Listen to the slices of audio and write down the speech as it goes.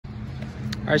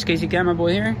Alright, Casey Camera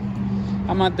Boy here.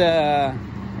 I'm at the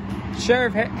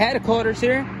sheriff headquarters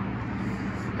here.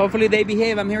 Hopefully they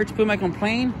behave. I'm here to put my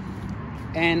complaint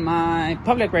and my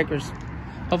public records.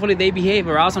 Hopefully they behave,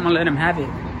 or else I'm gonna let them have it.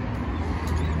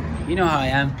 You know how I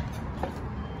am.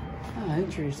 Oh,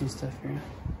 interesting stuff here.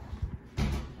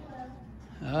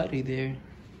 Howdy there.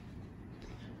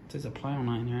 There's a plow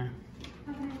line here.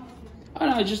 Oh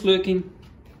no, just looking.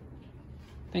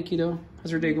 Thank you though.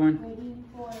 How's your day going?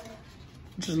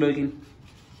 Just looking.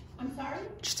 I'm sorry?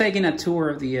 Just taking a tour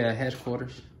of the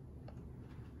headquarters.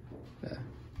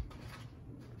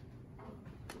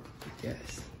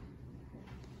 Yes.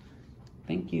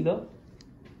 Thank you though.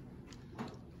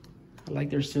 I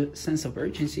like their sense of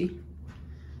urgency.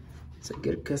 It's a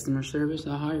good customer service.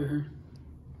 I'll hire her.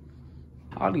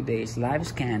 Holidays, live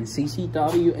scan,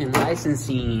 CCW, and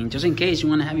licensing. Just in case you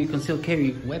want to have your concealed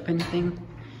carry weapon thing.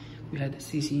 We had the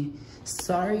CC.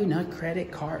 Sorry, not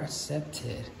credit card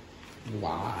accepted.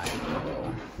 Wow.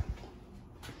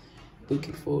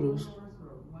 Booking photos.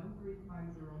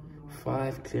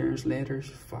 5 clearance letters.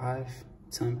 5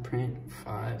 thumbprint.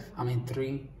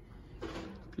 3.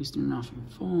 Please turn off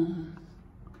your phone.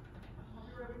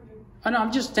 Oh no,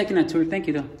 I'm just taking a tour. Thank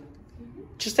you though.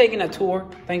 Just taking a tour.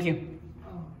 Thank you.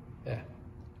 Yeah.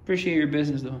 Appreciate your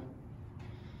business though.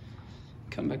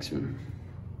 Come back soon.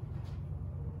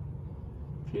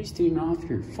 Please turn off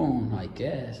your phone, I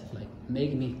guess. Like,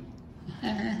 make me. Oh,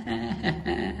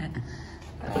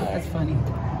 that's funny.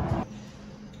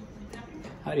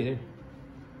 Howdy there.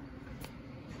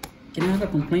 Can I have a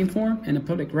complaint form and a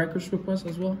public records request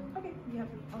as well? Okay, you have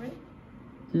it already?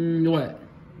 What?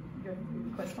 Your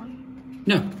request form?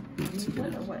 No. You need to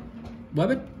or what? What?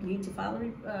 You need to file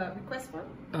a request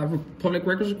form? Public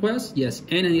records request? Yes.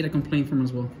 And I need a complaint form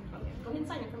as well. Okay, go ahead and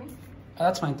sign it for me.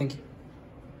 That's fine, thank you.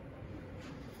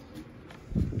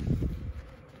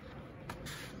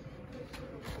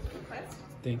 Request?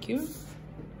 Thank you.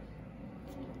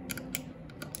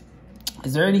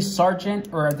 Is there any sergeant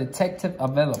or a detective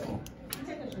available?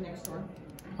 Detective's next door.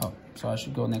 Oh, so I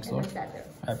should go next door? And there's that there.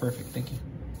 All right, perfect. Thank you.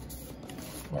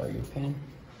 Borrow your pen.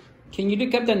 Can you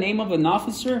look up the name of an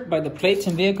officer by the plates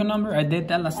and vehicle number? I did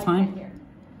that last time.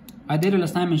 I did it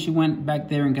last time, and she went back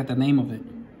there and got the name of it.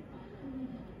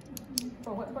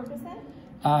 For what purpose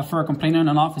then? For a complaint on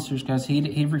an officer, because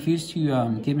he refused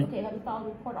to give me. Okay, have you filed a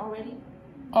report already?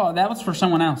 Oh, that was for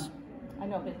someone else. I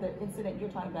know, but the incident you're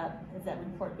talking about, has that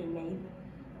report been made?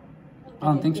 I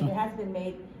don't think so. If it has been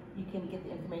made, you can get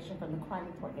the information from the crime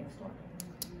report next door.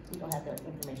 We don't have that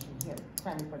information here.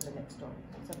 Crime reports are next door.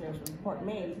 So if there's a report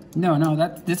made. No,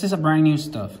 this is a brand new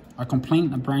stuff. A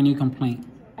complaint, a brand new complaint.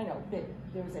 I know, but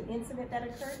there was an incident that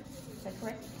occurred. Is that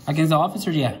correct? Against the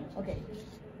officers, yeah. Okay.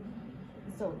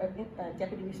 So a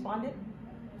deputy responded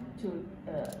to.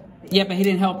 Yeah, but he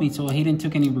didn't help me, so he didn't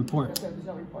took any report. So there was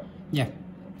no report. Yeah.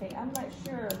 Okay, I'm not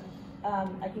sure.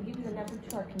 I can give you the number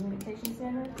to our communication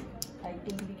center. I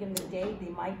think if you give them the day, they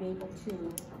might be able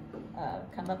to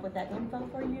come up with that info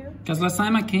for you. Because last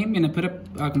time I came and I put up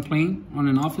a complaint on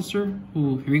an officer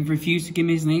who refused to give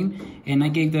me his name, and I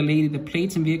gave the lady the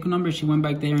plates and vehicle number. She went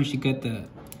back there and she got the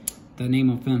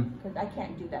name of them. Because I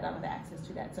can't do that. I don't have access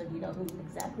to that. So do you know who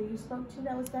exactly you spoke to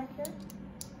that was back here?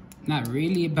 Not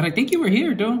really, but I think you were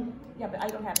here, though. Yeah, but I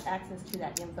don't have access to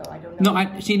that info. I don't know.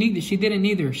 No, she didn't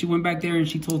either. She went back there and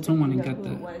she told someone and got the.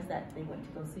 What is that they went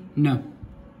to go see? No.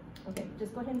 Okay,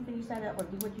 just go ahead and finish that up or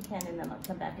do what you can, and then I'll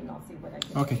come back and I'll see what I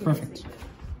can. Okay, perfect.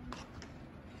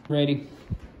 Ready.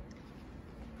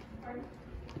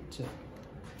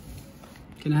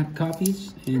 Can I have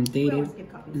copies and date it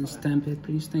and stamp it,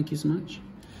 please? Thank you so much.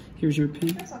 Here's your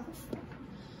pen.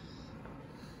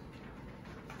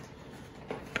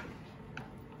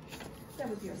 That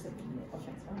would be your signature.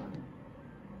 Okay,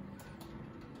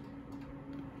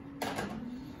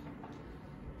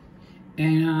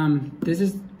 And this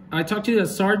is, I talked to the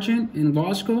sergeant in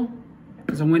law school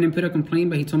because I went and put a complaint,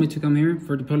 but he told me to come here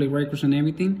for the public records and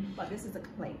everything. But this is a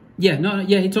complaint. Yeah,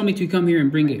 he told me to come here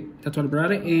and bring it. That's what I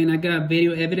brought it. And I got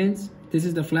video evidence. This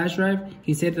is the flash drive.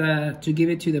 He said to give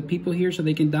it to the people here so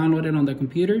they can download it on their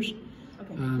computers.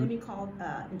 Okay, let me call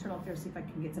Internal Affairs, see if I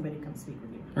can get somebody to come speak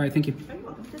with you. All right, thank you. You're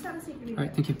welcome. Just have a seat. All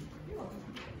right, thank you. You're welcome.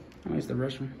 Where's the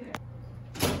restroom?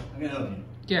 How can I help you?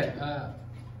 Yeah,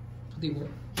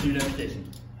 Your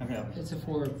application. How can I help you? is it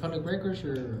for public records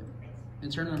or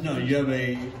internal? No, you have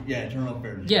a internal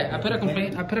affairs. Yeah, I put a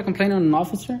complaint. I put a complaint on an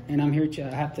officer, and I'm here to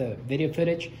have the video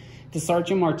footage. The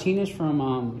Sergeant Martinez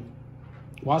from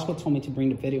Wasco told me to bring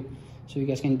the video, so you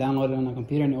guys can download it on a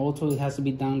computer. And also, it has to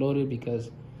be downloaded because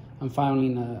I'm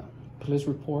filing a police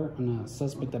report on a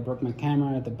suspect that broke my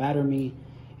camera, that battered me,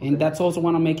 And that's also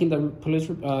when I'm making the police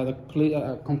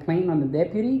complaint on the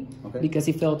deputy because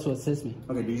he failed to assist me.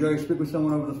 Okay, did you already speak with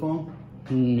someone over the phone?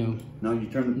 No. No, you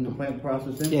turned the complaint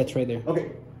process in? Yeah, it's right there.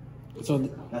 Okay. So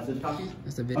that's this copy?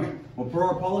 That's the video. Okay. Well, per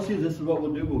our policies, this is what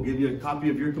we'll do. We'll give you a copy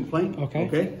of your complaint.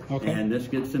 Okay. And this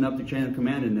gets sent up the chain of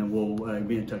command, and then we'll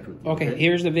be in touch with you. Okay.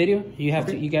 Here's the video. You have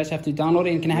to. You guys have to download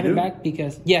it. And can I have it back?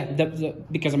 Because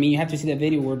because I mean you have to see the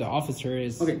video where the officer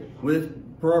is. Okay.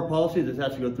 Per our policy, this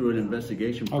has to go through an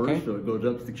investigation first, so it goes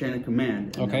up to the chain of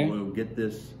command, and then we'll get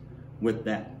this with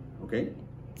that. Okay.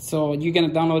 So you're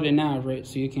gonna download it now, right?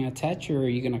 So you can attach, or are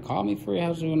you gonna call me for it?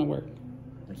 How's it gonna work?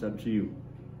 It's up to you.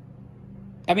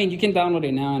 I mean, you can download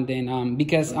it now and then,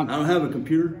 because I don't have a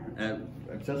computer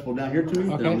accessible down here to me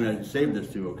that I'm gonna save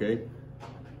this to. Okay.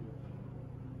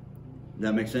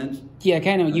 That makes sense? Yeah,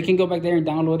 kind of. You can go back there and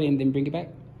download it and then bring it back.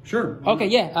 Sure. Okay.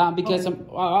 Yeah. Because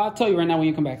I'll tell you right now when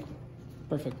you come back.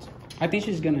 Perfect. I think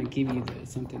she's gonna give you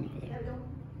something over there.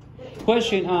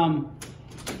 Question,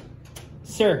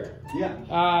 sir.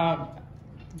 Yeah.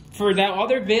 For that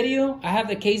other video, I have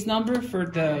the case number for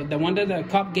the one that the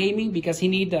cop gave me because he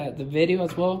need the video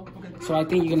as well. Okay. So I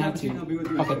think you're gonna have to.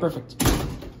 Okay. Perfect.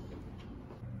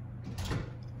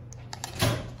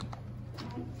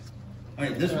 All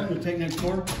right. This one will take next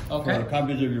door. Okay. For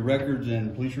copies of your records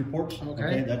and police reports.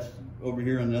 Okay. That's over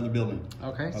here in the other building.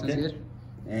 Okay. Sounds good.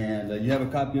 And you have a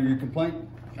copy of your complaint?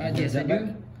 Yes, I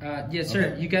do. Yes,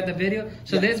 sir. You got the video?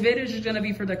 So this video is just going to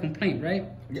be for the complaint, right?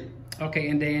 Yeah. Okay,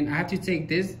 and then I have to take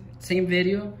this same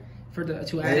video to add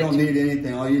it. They don't need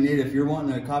anything. All you need, if you're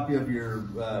wanting a copy of your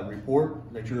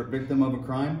report that you're a victim of a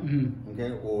crime,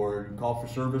 okay, or call for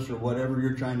service or whatever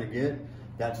you're trying to get,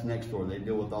 that's next door. They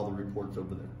deal with all the reports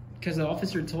over there. Because the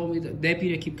officer told me, the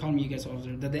deputy, I keep calling you guys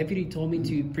officer, the deputy told me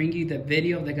to bring you the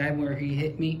video of the guy where he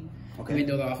hit me. Okay.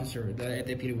 Even though the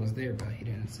deputy was there, but he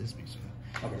didn't assist me.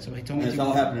 So he told me. And it's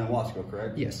all happening in Wasco,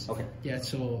 correct? Yes. Okay. Yeah.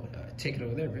 So take it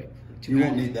over there, right? You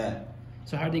won't need that.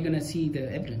 So how are they gonna see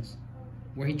the evidence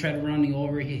where he tried to run me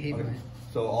over? He hit me.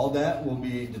 So all that will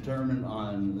be determined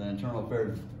on the internal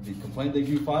affairs, the complaint that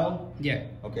you filed. Yeah.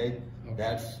 Okay.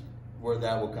 That's where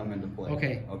that will come into play.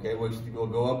 Okay. Okay. We'll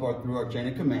go up through our chain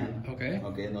of command. Okay.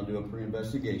 Okay. And they'll do a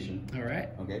pre-investigation. All right.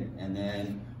 Okay. And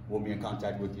then we'll be in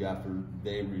contact with you after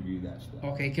they review that stuff.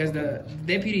 Okay, because the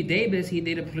Deputy Davis, he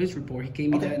did a police report. He gave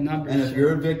me that number. And if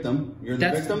you're a victim, you're the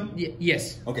victim?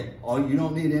 Yes. Okay, you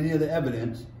don't need any of the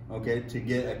evidence, okay, to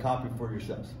get a copy for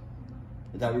yourself.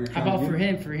 Is that what you're trying to do? How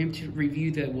about for him to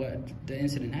review the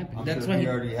incident happened? I'm sure he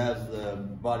already has the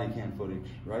body cam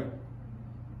footage, right?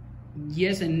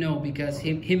 Yes and no, because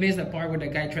he missed the part where the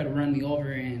guy tried to run me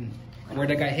over and where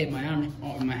the guy hit my arm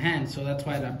or my hand. So that's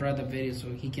why I brought the video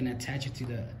so he can attach it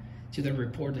to the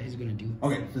report that he's gonna do.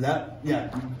 Okay, so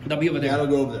that'll be over there. That'll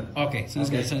go over there. Okay, sounds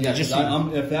good. Yeah,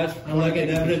 if that's collected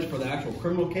evidence for the actual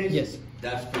criminal case, yes,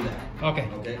 that's for that. Okay.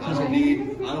 Okay. I don't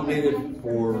need it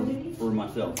for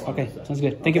myself. Okay, sounds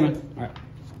good. Thank you, man. All right.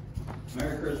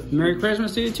 Merry Christmas. Merry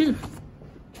Christmas to you too.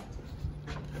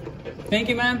 Thank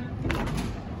you, man.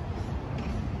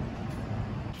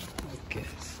 Okay.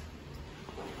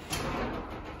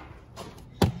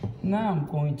 Now I'm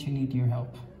going to need your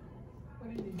help.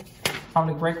 What do you need?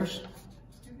 Public records.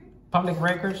 Excuse me? Public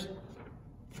records.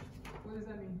 What does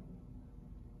that mean?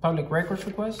 Public records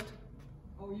request.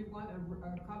 Oh, you want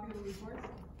a copy of the report?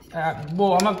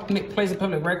 Well, I'm gonna place a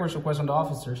public records request on the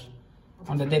officers,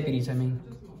 on the deputies. I mean.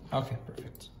 Okay,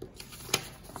 perfect.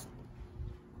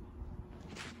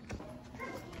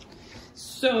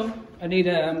 So I need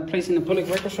placing the public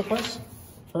records request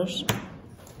first.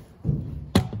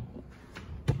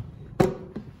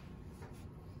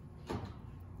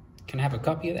 Can I have a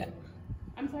copy of that?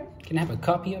 I'm sorry? Can I have a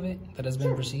copy of it that has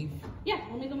been received? Yeah,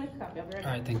 let me go make a copy of it.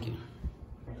 All right, thank you.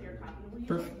 Your copy. Will you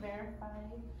Perfect. verify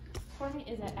for me?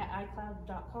 Is it at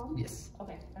iCloud.com? Yes.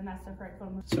 Okay, and that's the correct phone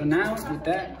number. So now with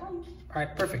that, all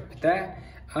right, perfect. With that,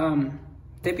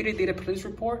 deputy did a police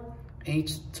report, and he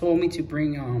told me to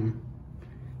bring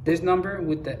this number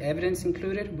with the evidence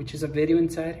included, which is a video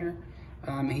inside here.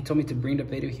 He told me to bring the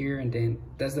video here, and then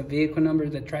that's the vehicle number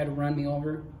that tried to run me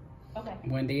over. Okay.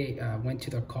 When they went to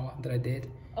the call that I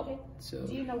did. Okay. So.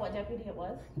 Do you know what deputy it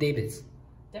was? Davis.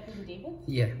 Deputy Davis?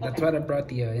 Yeah, that's what I brought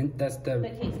that's the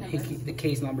case number. The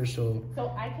case number. So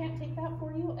I can't take that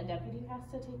for you. A deputy has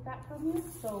to take that from you.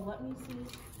 So let me see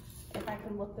if I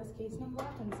can look this case number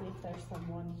up and see if there's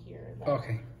someone here.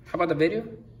 Okay. How about the video?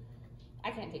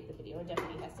 I can't take the video. A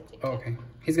deputy has to take it. Okay.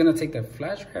 He's gonna take the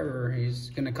flash drive, or he's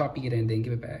gonna copy it and then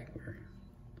give it back, or?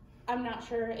 I'm not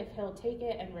sure if he'll take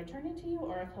it and return it to you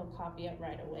or if he'll copy it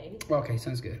right away. Okay,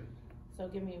 sounds good. So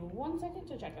give me 1 second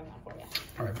to check on that for you.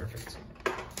 All right, perfect.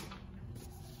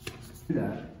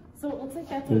 that. So it looks like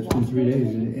that's But a it's been 3 days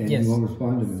and Yes. you won't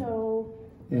respond to me. So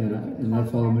And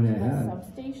that's all the money I had.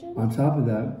 substation. On top of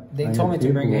that, They I told had me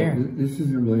to bring it paperwork. here. This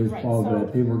isn't really his Right, fault, but I so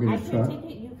had paperwork in I his can truck.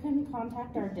 take it, you can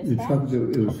contact our The dispatch. truck,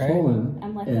 it was Okay. stolen,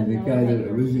 And let and them the know guy that that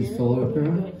you're originally here, stole it you from can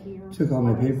him do it here, took all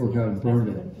my or see paperwork if out and it's burned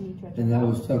best it. for them to meet you at And your that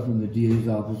was house. stuff from the DA's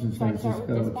office in So San I start with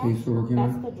Francisco, dispatch, case we're working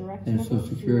that's on, the direct and number social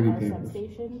to security our papers.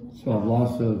 substation. So I've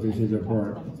lost those, they say they're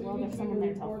burnt. Well, there's someone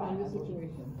there till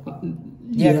 5.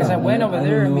 Yeah, because I went over I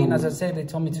there. I don't mean, know as I said, they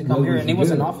told me to what come here, we and he should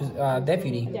was an do. office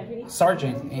deputy,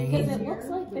 sergeant, and Because he. it looks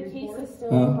like the case is still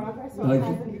in progress, so it like-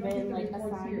 hasn't been like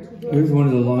assigned to do it. Here's one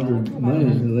of the laundered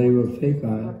monies, and they wrote fake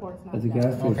on Report's it not at the done.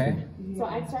 gas station. Okay. So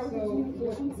I'd start with the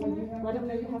communication center, let them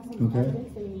know you have some Okay.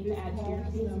 evidence that you need to add to your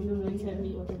case, and you need to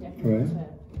meet with the deputy Right.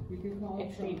 to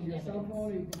exchange the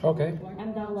evidence. Okay.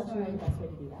 And they'll let you know the best way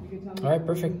to do that. All right.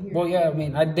 Perfect. Well, yeah. I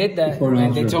mean, I did that, Before an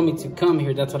and they officer. told me to come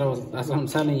here. That's what I was. That's what I'm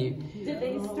telling you. Did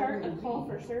they start a call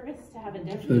for service to have a So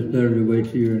it's deputy? better to wait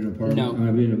till you're in an apartment. No.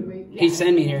 I mean, He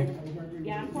sent me here.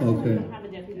 Yeah, unfortunately, we Okay. don't have a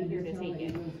deputy here to take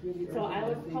it. So I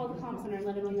would call the comm center and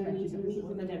let them know they need to meet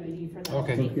with the deputy for them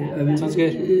Okay. to take that. I mean, Sounds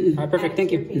good. it- All right. Perfect.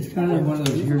 Thank you. it's kind of like one of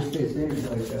those hearsay things,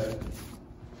 like,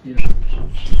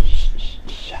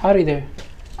 Howdy there.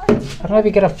 I don't know if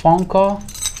you get a phone call.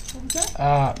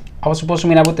 I was supposed to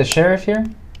meet up with the sheriff here,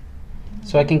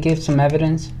 so I can give some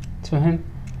evidence to him.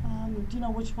 Do you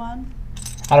know which one?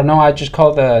 I don't know. I just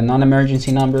called the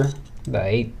non-emergency number, the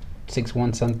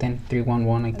 861 something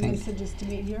 311, I And they think. said just to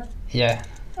meet here? Yeah,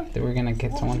 they were gonna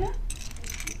get What was someone. it?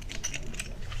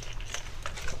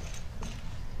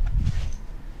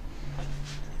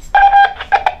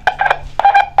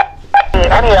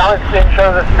 Any Alex didn't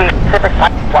show the specific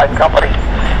pipeline company.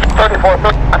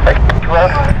 3430, I think,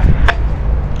 road.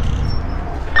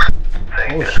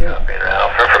 Oh shit.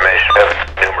 For information, we have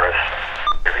numerous.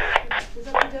 Is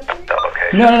that the deputy?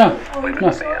 Okay. No.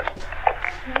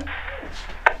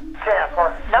 Yeah, of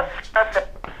course. Nope, that's it.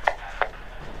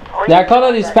 Yeah, I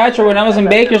called the dispatcher when I was in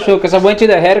Bakersfield because I went to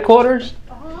the headquarters,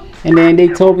 and then they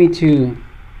told me to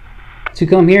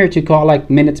come here to call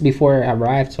like minutes before I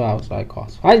arrived. So I was like, call.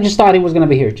 So I just thought he was gonna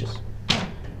be here,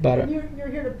 but You're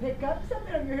here to pick up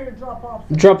something or you're here to drop off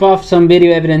something? drop off some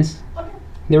video evidence. Okay.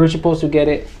 They were supposed to get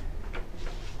it.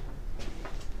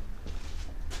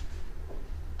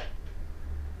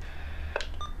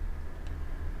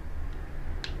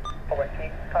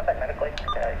 Contact medically.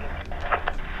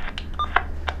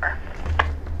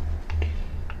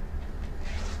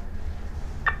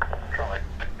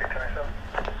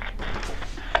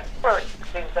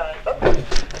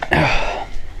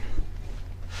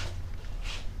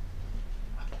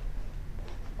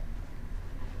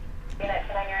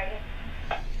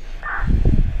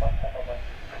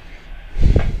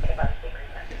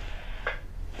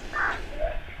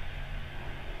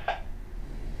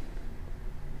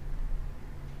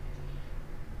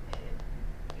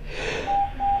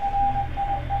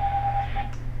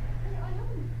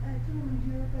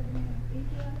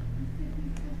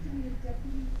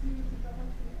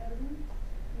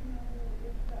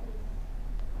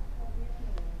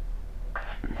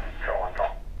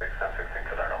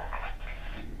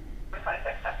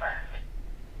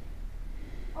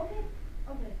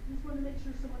 Okay, just wanted to make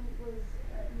sure someone was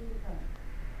needed to come.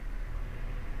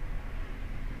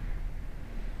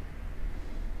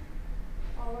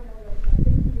 Oh, no,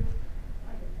 thank you.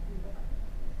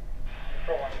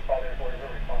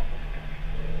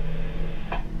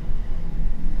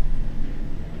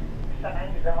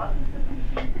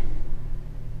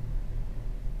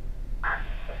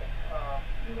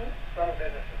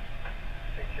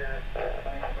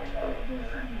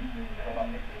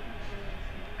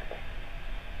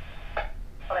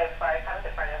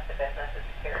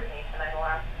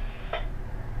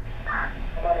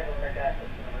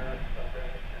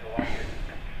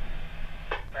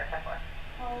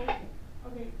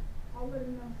 Okay, I'll let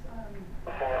him know,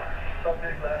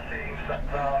 Subject last seen,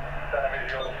 southbound, Santa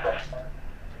Visual,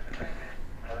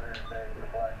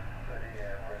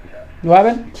 What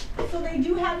happened? So they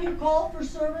do have your call for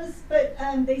service, but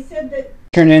they said that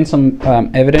Turned in some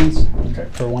evidence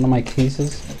for one of my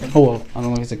cases. Oh, well, I don't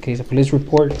know if it's a case, a police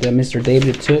report that Mr.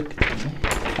 David took.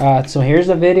 So here's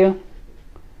the video.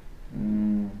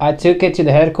 I took it to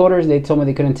the headquarters. They told me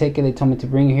they couldn't take it. They told me to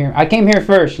bring it here. I came here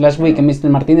first last week, and Mr.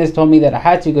 Martinez told me that I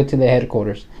had to go to the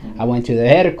headquarters. I went to the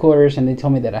headquarters, and they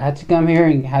told me that I had to come here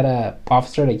and had a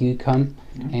officer that you come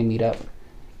and meet up.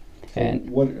 And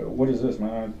what is this,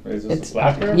 man? Is this it's a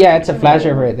flash drive? yeah, it's a flash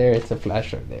drive right there. It's a flash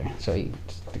drive there. So you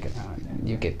just stick it out, and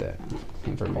you get the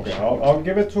information. Okay, I'll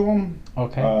give it to him.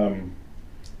 Okay.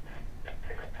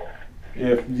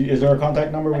 Is there a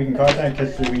contact number we can contact?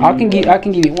 I can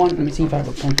give you one. Let me see if I have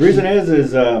a pen. The reason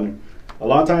is a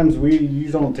lot of times we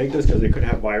usually don't take this because they could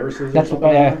have viruses. That's or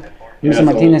what. Yeah. Luisa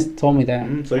Martinez told me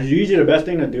that. So usually the best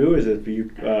thing to do is if you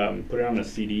put it on a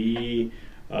CD,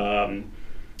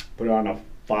 put it on a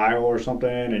file or something,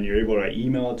 and you're able to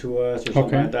email it to us or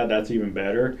something like that. That's even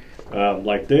better.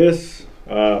 Like this.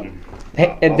 The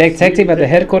detective at the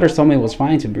headquarters told me it was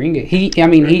fine to bring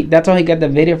it. That's how he got the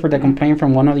video for the complaint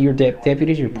from one of your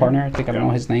deputies, your partner. I think I don't know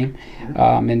his name.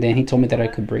 And then he told me that I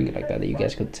could bring it like that you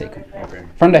guys could take them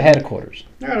from the headquarters.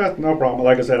 Yeah, that's no problem.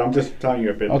 Like I said, I'm just telling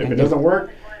you if it doesn't work,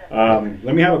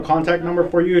 let me have a contact number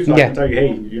for you so I can tell you,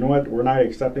 hey, you know what, we're not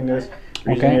accepting this.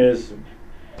 Reason is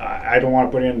I don't want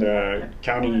to put in the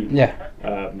county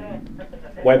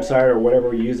website or whatever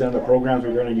we use in the programs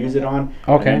we're going to use it on.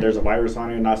 Okay. And there's a virus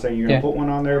on it. I'm not saying you're going to put one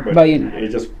on there, but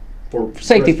it's just for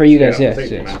safety for you guys. Yes.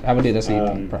 I would do the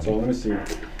same thing. So let me see.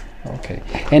 Okay.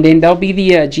 And then that'll be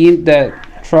the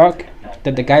truck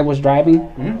that the guy was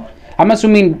driving. I'm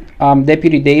assuming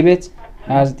Deputy Davis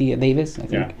has the Davis. I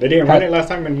think. Yeah. They didn't run it last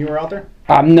time when you were out there?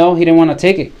 No, he didn't want to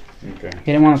take it. Okay.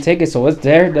 He didn't want to take it, so it's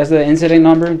there. That's the incident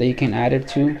number that you can add it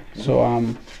to.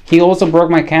 So he also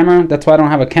broke my camera. That's why I don't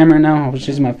have a camera now. I was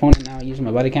using my phone and now I'm using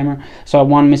my body camera. So I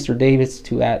want Mr. Davis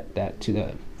to add that to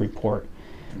the report.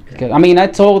 Because I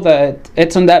told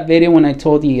it's on that video when I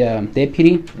told the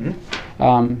deputy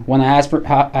when I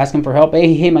asked him for help. Hey,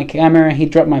 he hit my camera. He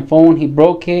dropped my phone. He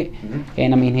broke it,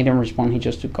 and he didn't respond. He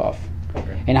just took off.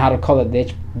 And how to call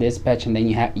the dispatch, and then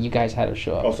you guys had to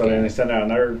show up. Oh, so then they sent out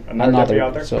another deputy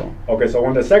out there? So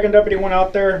when the second deputy went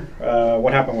out there,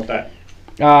 what happened with that?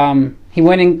 He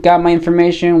went and got my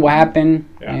information, what happened,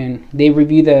 and they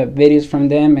reviewed the videos from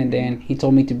them, and then he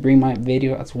told me to bring my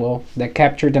video as well that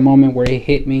captured the moment where he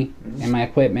hit me and my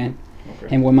equipment,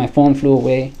 and when my phone flew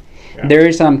away. There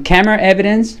is some camera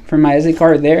evidence from my SD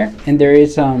card there, and there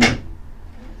is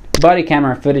body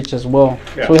camera footage as well.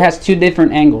 So it has two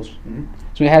different angles.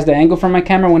 So it has the angle from my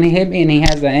camera when he hit me, and he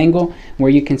has the angle where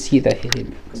you can see that he hit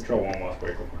me. Control 1 was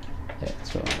quick.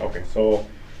 So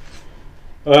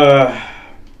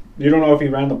you don't know if he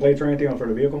ran the plates or anything for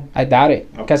the vehicle? I doubt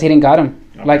it, because he didn't got them.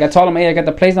 Like I told him, hey, I got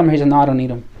the plates number. He said, no, I don't need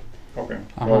them. Okay.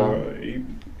 So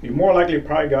he more likely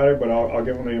probably got it, but I'll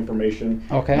give him the information.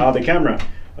 Okay. Now the camera.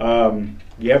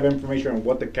 You have information on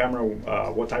what the camera,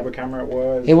 what type of camera it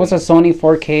was? It was a Sony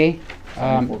 4K.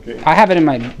 4K. I have it in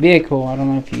my vehicle. I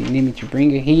don't know if you need me to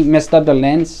bring it. He messed up the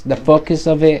lens, the focus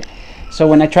of it. So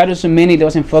when I try to zoom in, it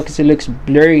doesn't focus. It looks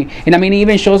blurry. And it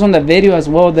even shows on the video as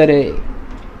well that it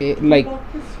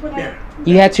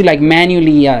you had to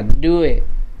manually do it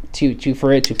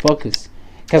for it to focus.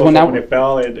 Because when it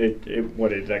fell,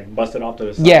 it busted off to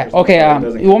the side. Yeah. Okay.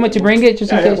 You want me to bring it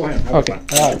just in case? Go ahead. Okay.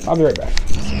 I'll be right back.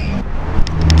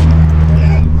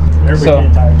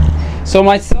 So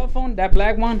my cell phone, that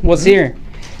black one, was here.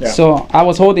 Yeah. So I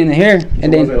was holding it here,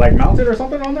 and then was it mounted or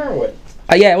something on there, or what?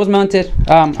 Yeah, it was mounted.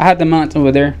 I had the mount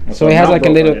over there, so it has a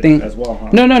little thing. As well, huh?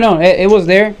 No. It was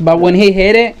there, but when he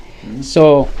hit it,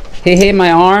 so he hit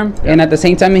my arm, and at the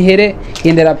same time he hit it, he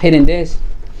ended up hitting this.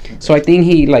 So I think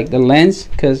he the lens,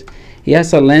 because he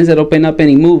has a lens that open up and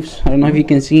he moves. I don't know if you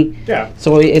can see. Yeah.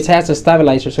 So it has a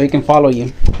stabilizer, so he can follow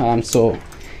you. So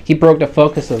he broke the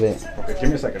focus of it. Okay, give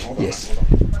me a second. Hold on. Yes.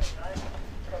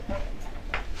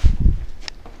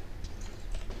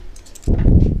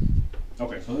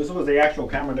 Okay, so this was the actual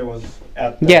camera that was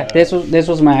at the, this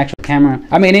was my actual camera.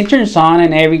 it turns on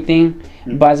and everything,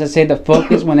 but as I said, the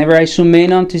focus whenever I zoom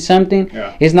in onto something,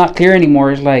 it's not clear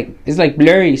anymore. It's like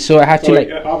blurry, so I have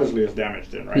to obviously it's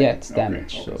damaged then, right? Yeah, it's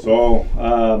damaged. Okay. So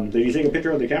did you take a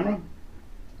picture of the camera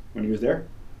when he was there?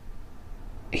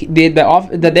 He did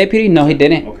the deputy? No, he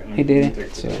didn't. Okay, he didn't.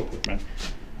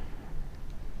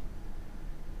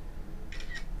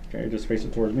 Okay, just face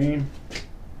it towards me.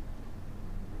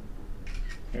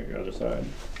 Okay, the other side.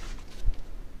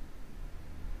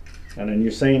 And then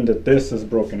you're saying that this is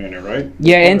broken in it, right?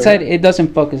 Yeah, inside it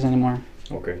doesn't focus anymore.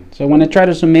 Okay. So when I try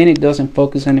to zoom in, it doesn't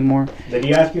focus anymore. Did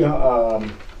he ask you how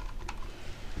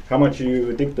much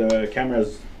you think the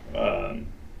camera's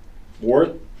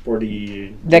worth for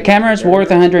the... The camera is worth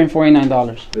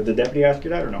 $149. Did the deputy ask you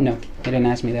that or no? No, he didn't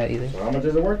ask me that either. So how much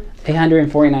is it worth?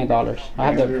 $849. I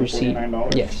have the receipt.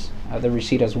 $849? Yes, I have the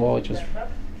receipt as well, just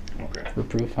for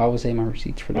proof. I always say my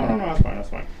receipts for that. No, that's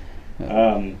fine.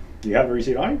 Do you have the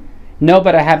receipt on you? No,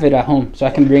 but I have it at home, so I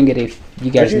can bring it if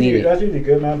you guys need it. That's usually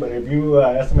good, man, but if you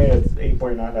estimate it's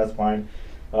 $849, that's fine.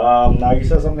 Now you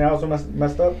said something else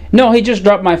messed up? No, he just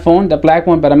dropped my phone, the black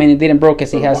one, but it didn't broke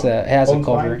because it has a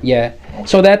cover. Fine? Yeah. Okay.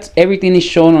 So that's everything is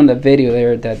shown on the video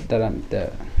there that I'm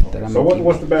that I'm. So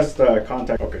what's the best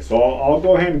contact? Okay, so I'll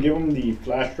go ahead and give them the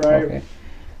flash drive.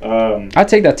 Okay. I'll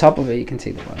take the top of it. You can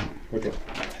take the bottom. Okay.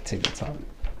 I'll take the top.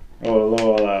 Oh, a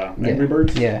little Angry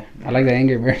Birds? Yeah, I like the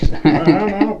Angry Birds.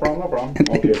 No problem.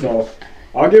 Okay, so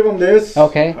I'll give them this.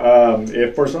 Okay.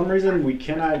 If for some reason we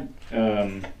cannot,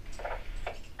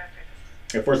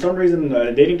 if for some reason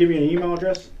they didn't give you an email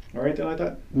address or anything like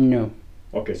that? No.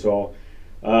 Okay, so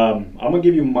I'm going to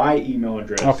give you my email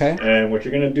address. Okay. And what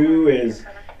you're going to do is,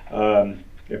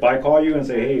 if I call you and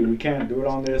say, hey, we can't do it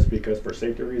on this because for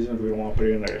safety reasons, we don't want to put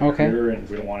it in the computer and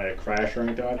we don't want it to crash or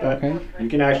anything like that. Okay. You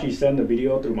can actually send the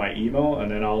video through my email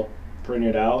and then I'll print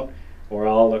it out or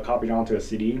I'll copy it onto a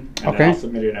CD and then I'll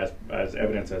submit it as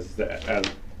evidence as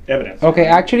evidence. Okay,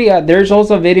 actually, there's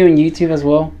also a video on YouTube as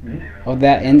well of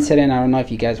that incident. I don't know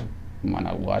if you guys want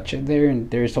to watch it there, and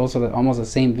there's also almost the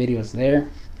same videos there.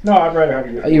 No, I'd rather have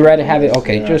it. You rather have it?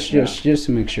 Okay, just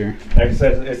to make sure. Like I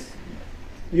said,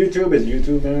 YouTube is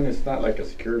YouTube, man. It's not like a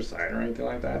secure site or anything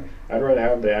like that. I'd rather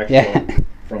have the actual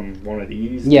from one of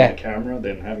these to the camera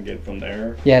than having it from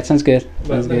there. Yeah, it sounds good.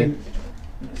 Sounds good.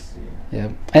 Let's see. Yeah,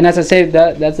 and as I said,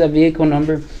 that's a vehicle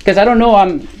number. Because I don't know,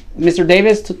 Mr.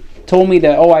 Davis told me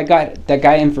that, I got that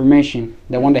guy information,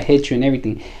 the one that hit you and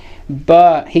everything.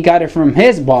 But he got it from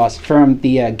his boss, from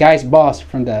the guy's boss,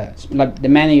 from the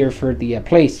manager for the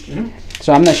place.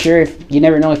 So I'm not sure if, you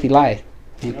never know if he lied.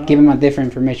 Give him a different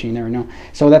information, you never know.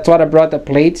 So that's what I brought the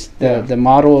plates, the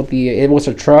model, it was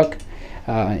a truck.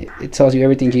 It tells you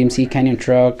everything, GMC Canyon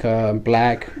truck,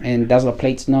 black, and that's the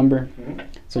plates number.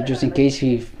 So just in case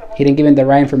he didn't give him the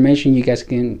right information, you guys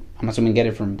can, I'm assuming, get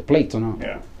it from the plates or not.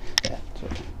 Yeah. So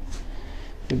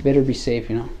you better be safe,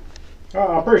 you know.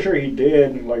 I'm pretty sure he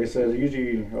did. Like I said,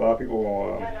 usually a lot of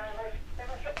people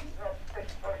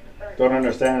don't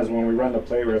understand is when we run the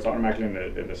plate where it's automatically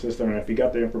in the system, and if he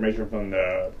got the information from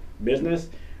the business,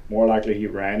 more likely he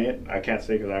ran it. I can't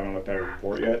say because I haven't looked at a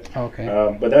report yet. Okay.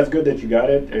 But that's good that you got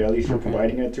it. At least you're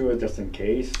providing it to it just in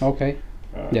case. Okay.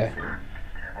 Yeah.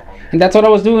 And that's what I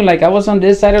was doing. Like, I was on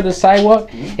this side of the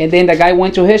sidewalk, and then the guy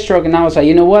went to his truck, and I was like,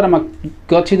 you know what? I'm going to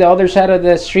go to the other side of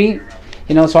the street.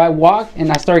 You know, so I walked, and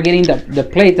I started getting the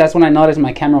plate. That's when I noticed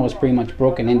my camera was pretty much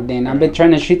broken. And then I've been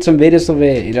trying to shoot some videos of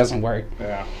it. It doesn't work.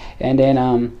 Yeah. And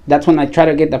then that's when I tried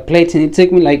to get the plates, and it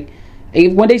took me like,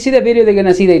 when they see the video, they're going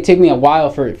to see that it took me a while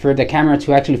for the camera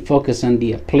to actually focus on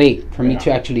the plate, for me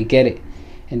to actually get it.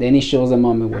 And then he shows the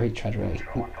moment where he tried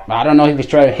to, I don't know if he's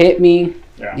trying to hit me,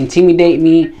 intimidate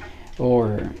me,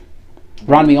 or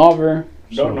run me over.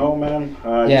 Don't know, man.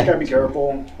 You just gotta be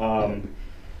careful.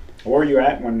 Where are you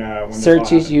at when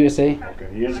Searches USA. Okay,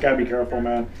 you just gotta be careful,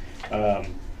 man.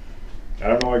 I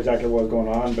don't know exactly what's going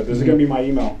on, but this is gonna be my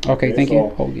email. Okay, thank you,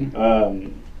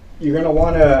 Hogan. You're gonna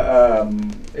wanna,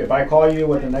 if I call you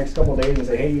within the next couple of days and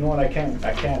say, hey, you know what, I can't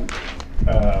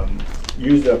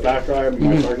use the flash drive.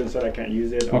 My sergeant said I can't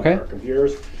use it on our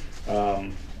computers.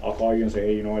 I'll call you and say,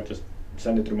 hey, you know what, just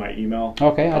send it through my email.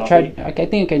 Okay, I'll try. I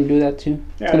think I can do that too.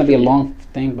 It's gonna be a long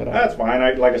thing, but that's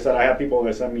fine. Like I said, I have people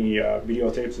that send me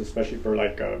videotapes, especially for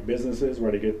like businesses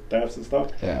where they get thefts and stuff.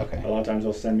 Yeah, okay. A lot of times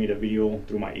they'll send me the video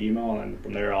through my email, and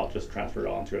from there I'll just transfer it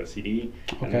onto a CD,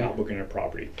 and then I'll book in a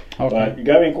property. Okay. But you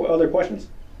got any other questions?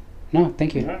 No,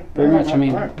 thank you very much. I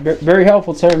mean, very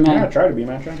helpful, sir, man. Yeah, try to be,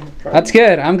 man. Try that's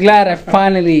good. I'm glad I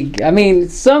finally. I mean,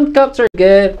 some cups are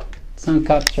good, some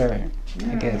cups are,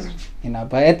 I guess. You know,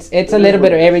 but it's a little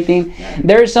bit of everything.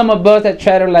 There are some of us that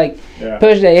try to like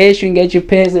push the issue and get you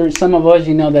pissed. There are some of us,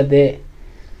 you know, that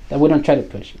we don't try to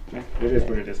push it. It is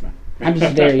what it is, man. I'm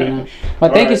just there, you know.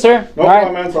 But thank you, sir. No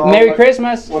problem, man. So Merry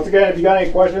Christmas. Once again, if you got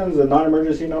any questions, the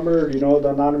non-emergency number, you know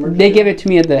the non-emergency. They give it to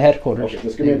me at the headquarters. Okay,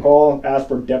 just give me a call. Ask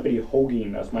for Deputy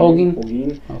Hogan. That's my name.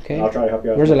 Hogan. Okay. And I'll try to help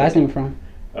you out. Where's the last name from?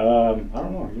 I don't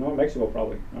know. You know, Mexico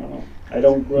probably. I don't know. I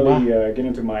don't really get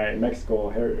into my Mexico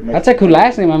heritage. That's a cool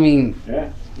last name. I mean.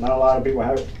 Yeah. Not a lot of people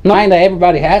have it. Not that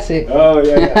everybody has it. Oh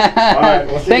yeah. All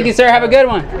right. Thank you, sir. Have a good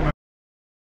one.